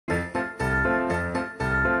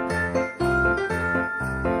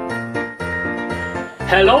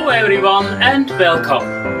Hello everyone and welcome.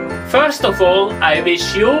 First of all, I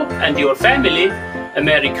wish you and your family a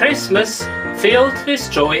Merry Christmas filled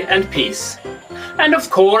with joy and peace. And of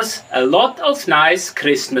course, a lot of nice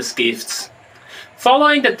Christmas gifts.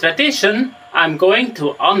 Following the tradition, I'm going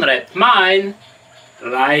to unwrap mine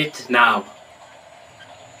right now.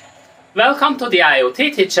 Welcome to the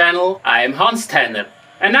IoTT channel. I am Hans Tanner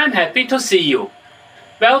and I'm happy to see you.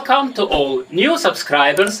 Welcome to all new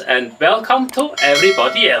subscribers and welcome to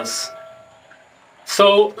everybody else.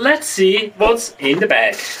 So let's see what's in the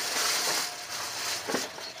bag.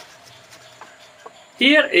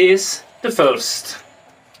 Here is the first.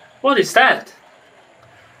 What is that?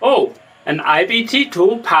 Oh, an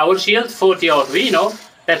IBT-2 PowerShield for the Arduino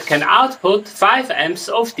that can output 5 amps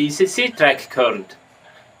of DCC track current.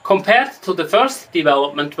 Compared to the first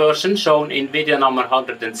development version shown in video number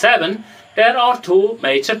 107, there are two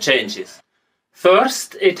major changes.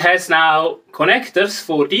 First, it has now connectors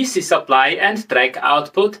for DC supply and track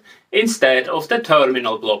output instead of the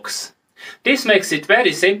terminal blocks. This makes it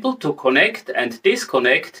very simple to connect and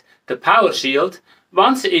disconnect the PowerShield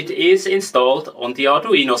once it is installed on the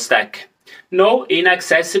Arduino stack. No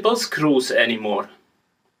inaccessible screws anymore.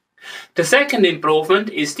 The second improvement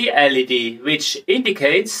is the LED, which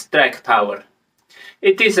indicates track power.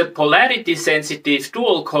 It is a polarity-sensitive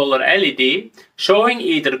dual-color LED, showing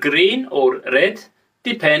either green or red,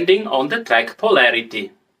 depending on the track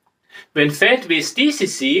polarity. When fed with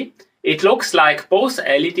DCC, it looks like both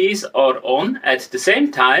LEDs are on at the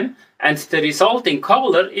same time, and the resulting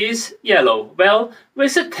color is yellow, well,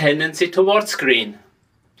 with a tendency towards green.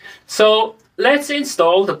 So, let's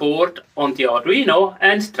install the board on the Arduino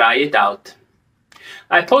and try it out.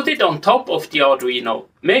 I put it on top of the Arduino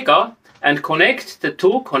Mega and connect the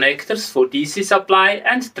two connectors for DC supply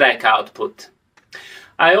and track output.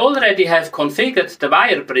 I already have configured the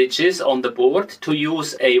wire bridges on the board to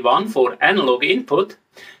use A1 for analog input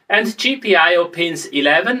and GPIO pins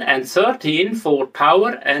 11 and 13 for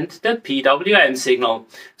power and the PWM signal.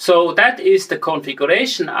 So that is the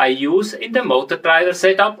configuration I use in the motor driver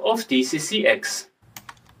setup of DCC EX.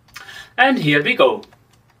 And here we go.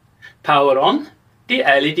 Power on, the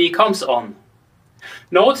LED comes on.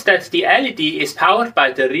 Note that the LED is powered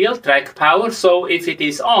by the real track power, so if it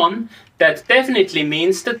is on, that definitely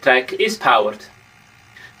means the track is powered.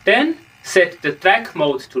 Then set the track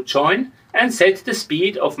mode to join and set the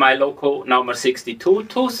speed of my loco number 62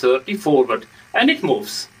 to 30 forward, and it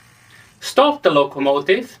moves. Stop the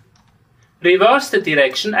locomotive, reverse the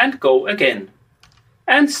direction and go again.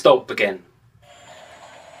 And stop again.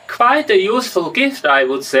 Quite a useful gift, I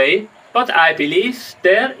would say, but I believe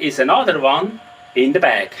there is another one in the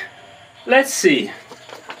bag. Let's see.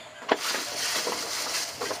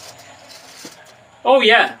 Oh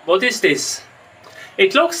yeah, what is this?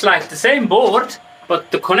 It looks like the same board,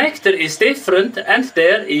 but the connector is different and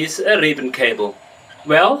there is a ribbon cable.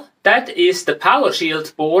 Well, that is the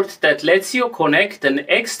PowerShield board that lets you connect an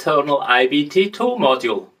external IBT-2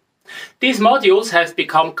 module. These modules have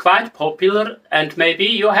become quite popular and maybe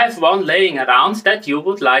you have one laying around that you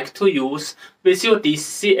would like to use with your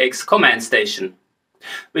DCC EX command station.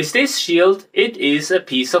 With this shield, it is a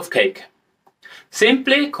piece of cake.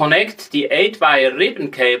 Simply connect the 8-wire ribbon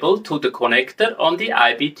cable to the connector on the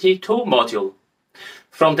IBT-2 module.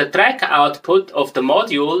 From the track output of the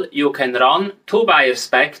module, you can run 2 wires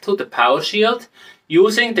back to the PowerShield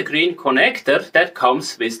using the green connector that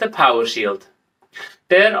comes with the PowerShield.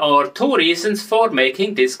 There are 2 reasons for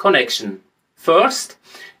making this connection. First,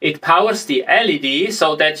 it powers the LED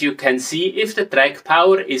so that you can see if the track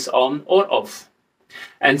power is on or off.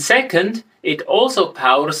 And second, it also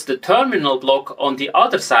powers the terminal block on the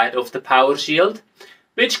other side of the PowerShield,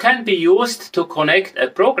 which can be used to connect a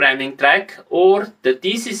programming track or the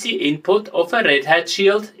DCC input of a Red Hat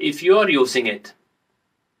shield if you are using it.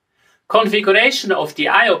 Configuration of the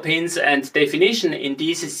I/O pins and definition in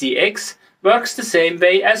DCC EX works the same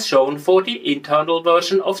way as shown for the internal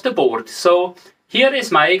version of the board. So here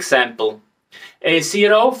is my example.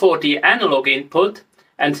 A0 for the analog input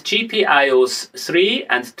and GPIOs 3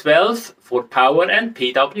 and 12 for power and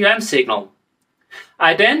PWM signal.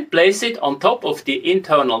 I then place it on top of the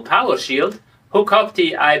internal PowerShield, hook up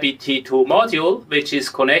the IBT-2 module, which is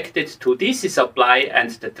connected to DC supply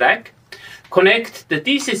and the track, connect the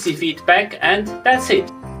DCC feedback, and that's it.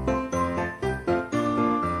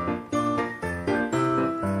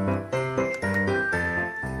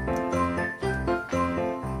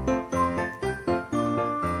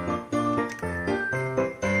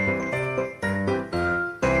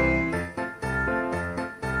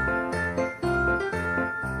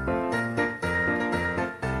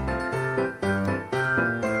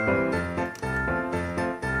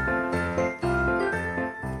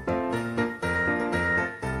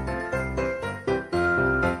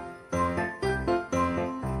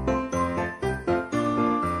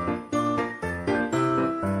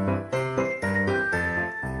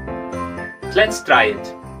 let's try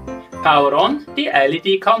it. Power on, the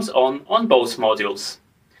LED comes on both modules.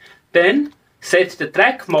 Then set the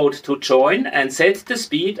track mode to join and set the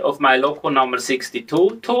speed of my loco number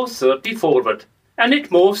 62 to 30 forward, and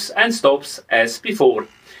it moves and stops as before,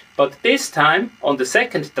 but this time on the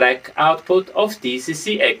second track output of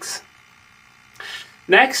DCC EX.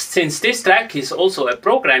 Next, since this track is also a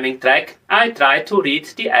programming track, I try to read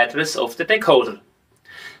the address of the decoder.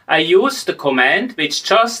 I use the command which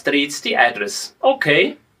just reads the address.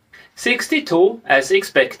 OK, 62 as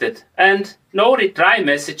expected, and no retry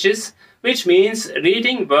messages, which means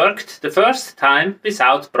reading worked the first time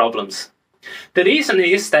without problems. The reason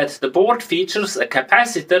is that the board features a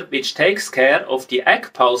capacitor which takes care of the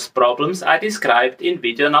egg pulse problems I described in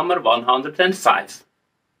video number 105.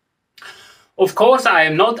 Of course, I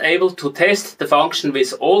am not able to test the function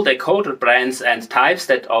with all decoder brands and types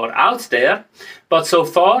that are out there, but so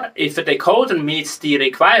far, if a decoder meets the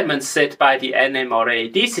requirements set by the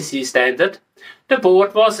NMRA DCC standard, the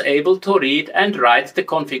board was able to read and write the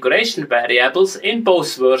configuration variables in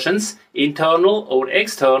both versions, internal or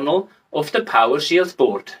external, of the PowerShield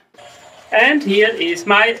board. And here is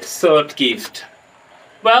my third gift.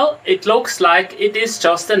 Well, it looks like it is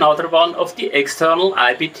just another one of the external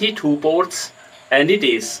IBT-2 boards, and it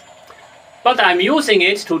is. But I'm using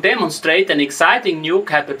it to demonstrate an exciting new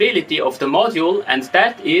capability of the module, and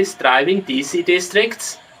that is driving DC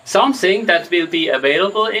districts, something that will be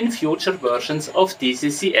available in future versions of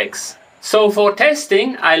DCC EX. So for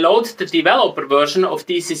testing, I load the developer version of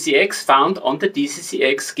DCC EX found on the DCC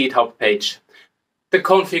EX GitHub page. The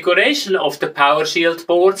configuration of the PowerShield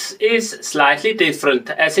boards is slightly different,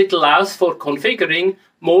 as it allows for configuring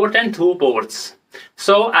more than 2 boards.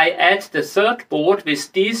 So I add the third board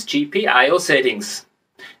with these GPIO settings.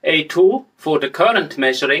 A2 for the current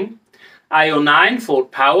measuring, IO9 for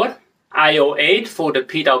power, IO8 for the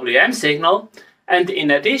PWM signal, and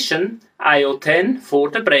in addition IO10 for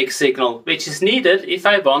the brake signal, which is needed if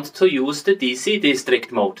I want to use the DC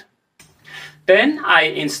district mode. Then I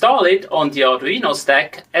install it on the Arduino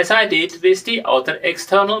stack as I did with the other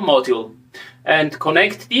external module, and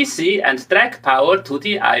connect DC and track power to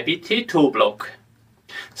the IBT-2 block.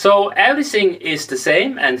 So everything is the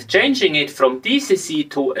same, and changing it from DCC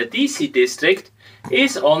to a DC district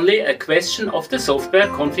is only a question of the software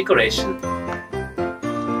configuration.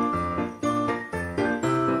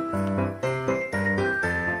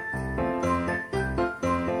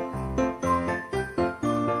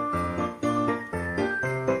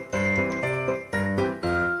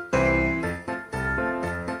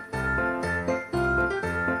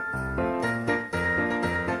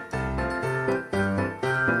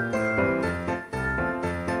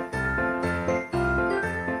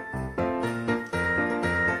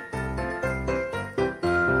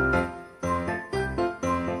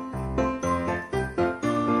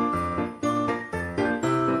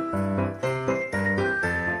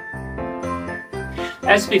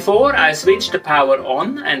 As before, I switch the power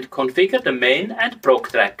on and configure the main and proc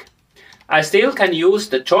track. I still can use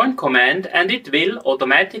the join command, and it will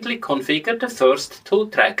automatically configure the first 2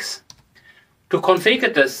 tracks. To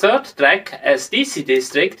configure the third track as DC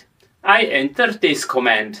district, I enter this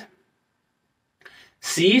command.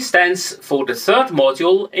 C stands for the third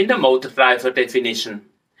module in the motor driver definition.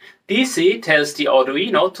 DC tells the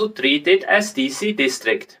Arduino to treat it as DC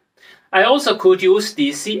district. I also could use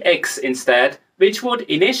DC EX instead, which would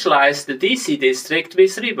initialize the DC district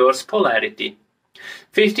with reverse polarity.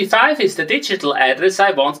 55 is the digital address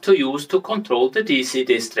I want to use to control the DC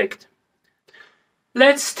district.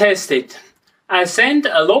 Let's test it. I send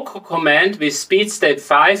a local command with speed step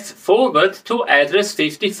 5 forward to address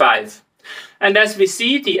 55. And as we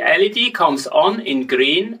see, the LED comes on in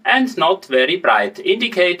green and not very bright,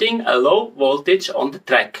 indicating a low voltage on the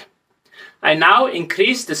track. I now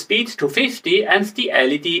increase the speed to 50 and the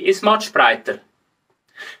LED is much brighter.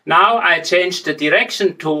 Now I change the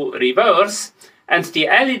direction to reverse and the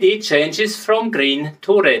LED changes from green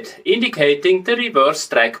to red, indicating the reverse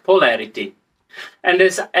track polarity. And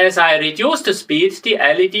as I reduce the speed, the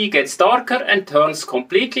LED gets darker and turns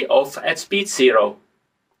completely off at speed 0.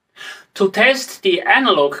 To test the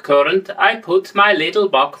analog current, I put my little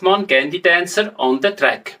Bachmann Gandy dancer on the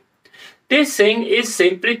track. This thing is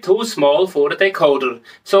simply too small for a decoder,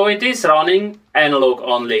 so it is running analog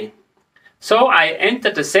only. So I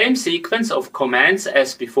enter the same sequence of commands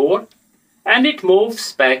as before, and it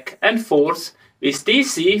moves back and forth with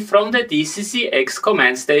DC from the DCC EX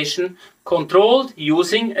command station, controlled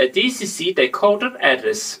using a DCC decoder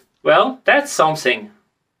address. Well, that's something.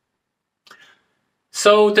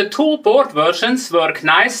 So the 2 board versions work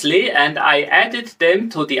nicely, and I added them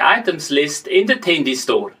to the items list in the Tindy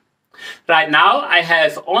store. Right now I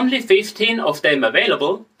have only 15 of them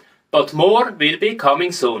available, but more will be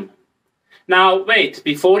coming soon. Now wait,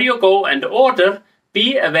 before you go and order,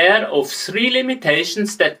 be aware of 3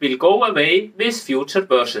 limitations that will go away with future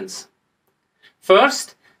versions.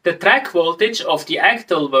 First, the track voltage of the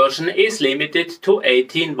actual version is limited to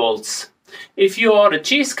 18 volts. If you are a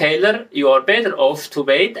G-scaler, you are better off to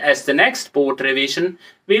wait, as the next board revision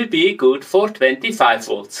will be good for 25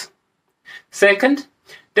 volts. Second,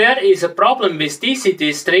 there is a problem with DC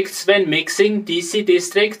districts when mixing DC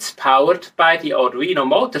districts powered by the Arduino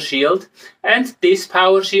motor shield and this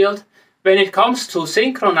power shield when it comes to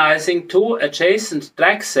synchronizing 2 adjacent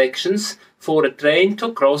track sections for a train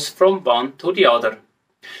to cross from one to the other.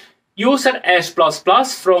 User Ash++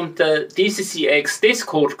 from the DCC EX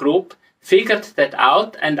Discord group figured that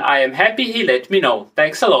out, and I am happy he let me know.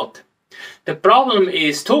 Thanks a lot. The problem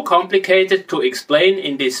is too complicated to explain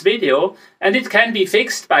in this video, and it can be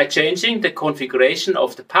fixed by changing the configuration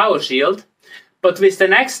of the power shield, but with the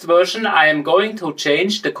next version I am going to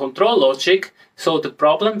change the control logic so the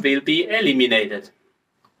problem will be eliminated.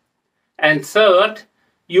 And third,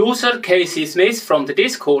 user Casey Smith from the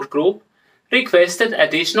Discord group requested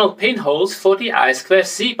additional pinholes for the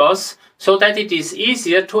I2C bus so that it is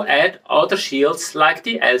easier to add other shields like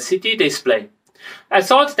the LCD display. I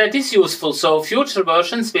thought that is useful, so future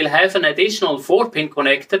versions will have an additional 4-pin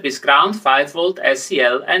connector with ground, 5V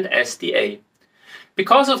SCL and SDA.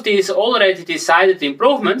 Because of these already decided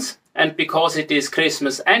improvements, and because it is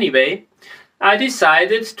Christmas anyway, I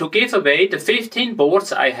decided to give away the 15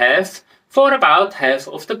 boards I have for about half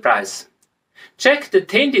of the price. Check the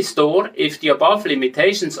Tindy store if the above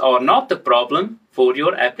limitations are not a problem for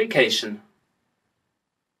your application.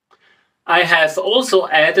 I have also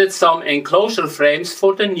added some enclosure frames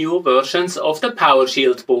for the new versions of the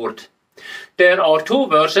PowerShield board. There are 2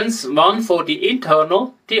 versions, one for the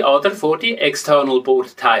internal, the other for the external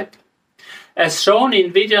board type. As shown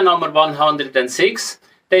in video number 106,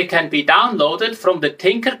 they can be downloaded from the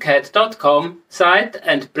tinkercad.com site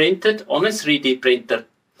and printed on a 3D printer.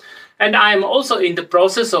 And I am also in the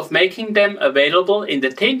process of making them available in the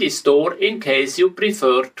Tindy store in case you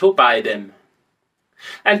prefer to buy them.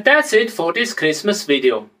 And that's it for this Christmas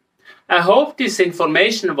video. I hope this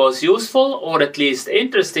information was useful or at least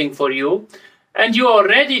interesting for you, and you are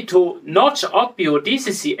ready to notch up your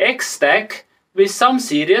DCC EX stack with some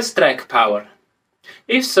serious track power.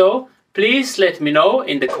 If so, please let me know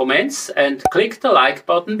in the comments and click the like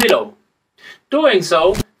button below. Doing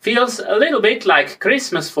so feels a little bit like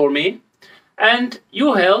Christmas for me, and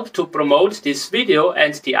you help to promote this video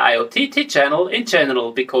and the IoTT channel in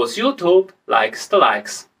general, because YouTube likes the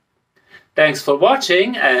likes. Thanks for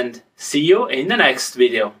watching and see you in the next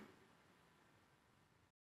video.